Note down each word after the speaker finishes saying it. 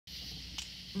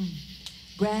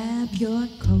Grab your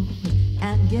coat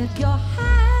and get your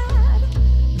hat.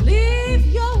 Leave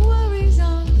your worries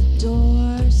on the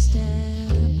doorstep.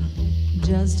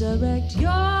 Just direct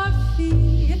your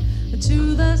feet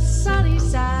to the sunny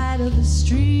side of the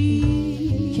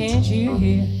street. Can't you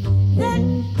hear that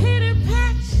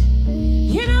pitter-pat?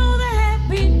 You know the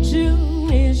happy tune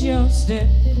is your step.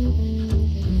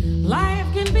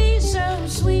 Life can be so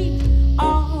sweet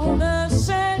on the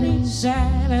sunny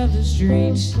side of the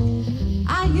street.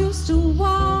 I used to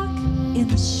walk in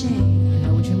the shade. I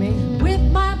know what you mean. With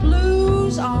my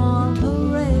blues on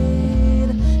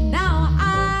parade. Now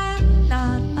I'm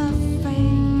not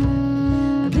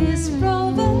afraid. This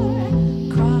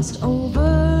rover crossed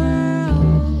over.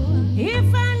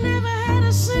 If I never had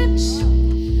a cent,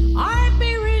 I'd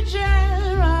be rich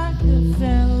as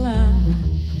Rockefeller.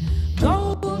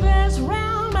 Gold that's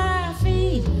round my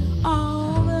feet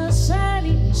on the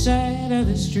sunny side of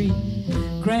the street.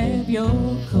 Grab your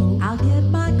coat, I'll get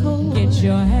my coat. Get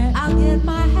your hat, I'll get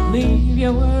my hat. Leave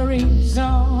your worries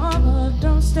on the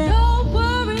doorstep. No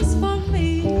worries for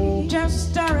me.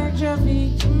 Just direct your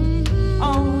feet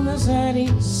on the sunny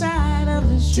side of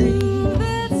the street. To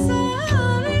that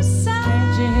sunny side.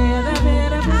 Can't you hear the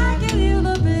bitter? I can hear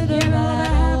the bitter. You know the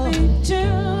happy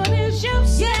tune is your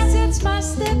step. Yes, it's my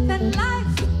step and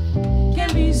life Can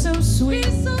be so sweet,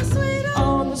 be so sweet.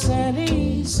 on the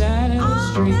sunny side of the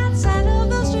On street. that side of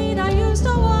the street I used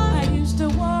to walk. I used to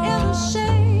walk in the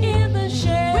shade. in the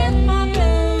shade With my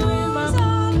blues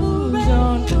on parade.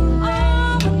 parade.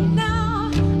 Oh, but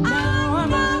now I'm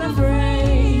not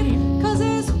afraid. 'Cause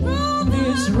this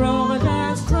rover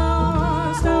that's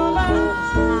crossed over.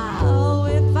 Oh,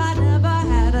 if I never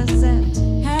had a cent,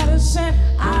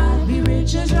 I'd be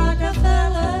rich as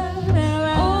Rockefeller.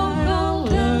 oh, gold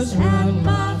dust at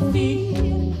my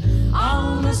feet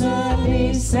on the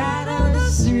sunny side of the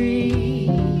street.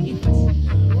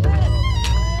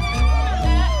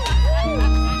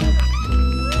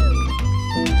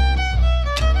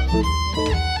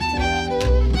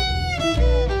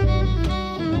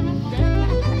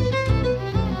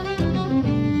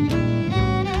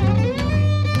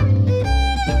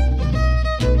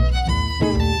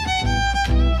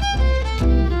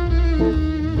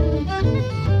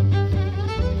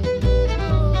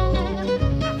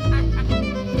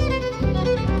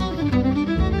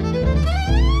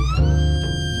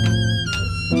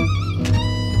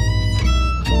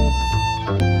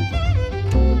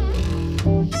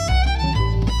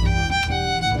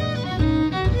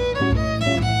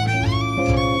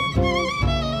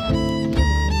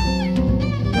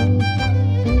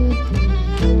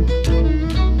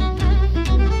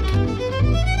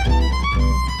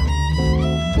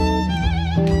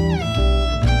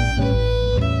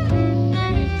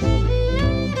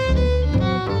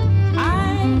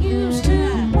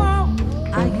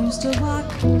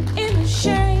 In the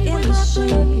shade,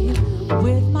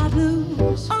 with my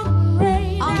blues on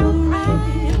parade.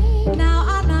 Now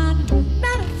I'm not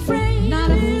afraid.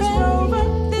 This rover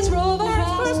that's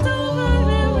crossed crossed over.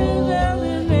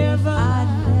 I'd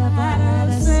never had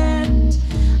a cent.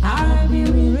 I'd be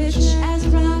Rich as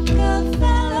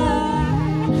Rockefeller.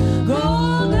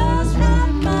 Gold dust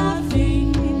at my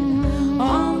feet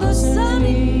on the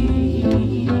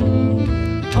sunny,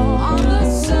 on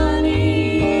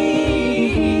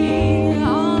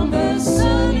the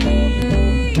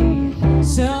sunny.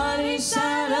 Sunny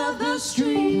side of the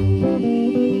street.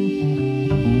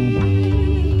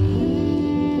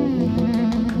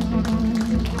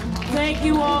 Thank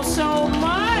you all so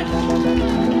much.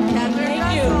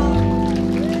 Thank you.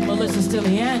 Melissa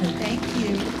Stylianou. Thank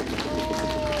you.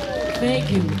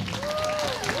 Thank you.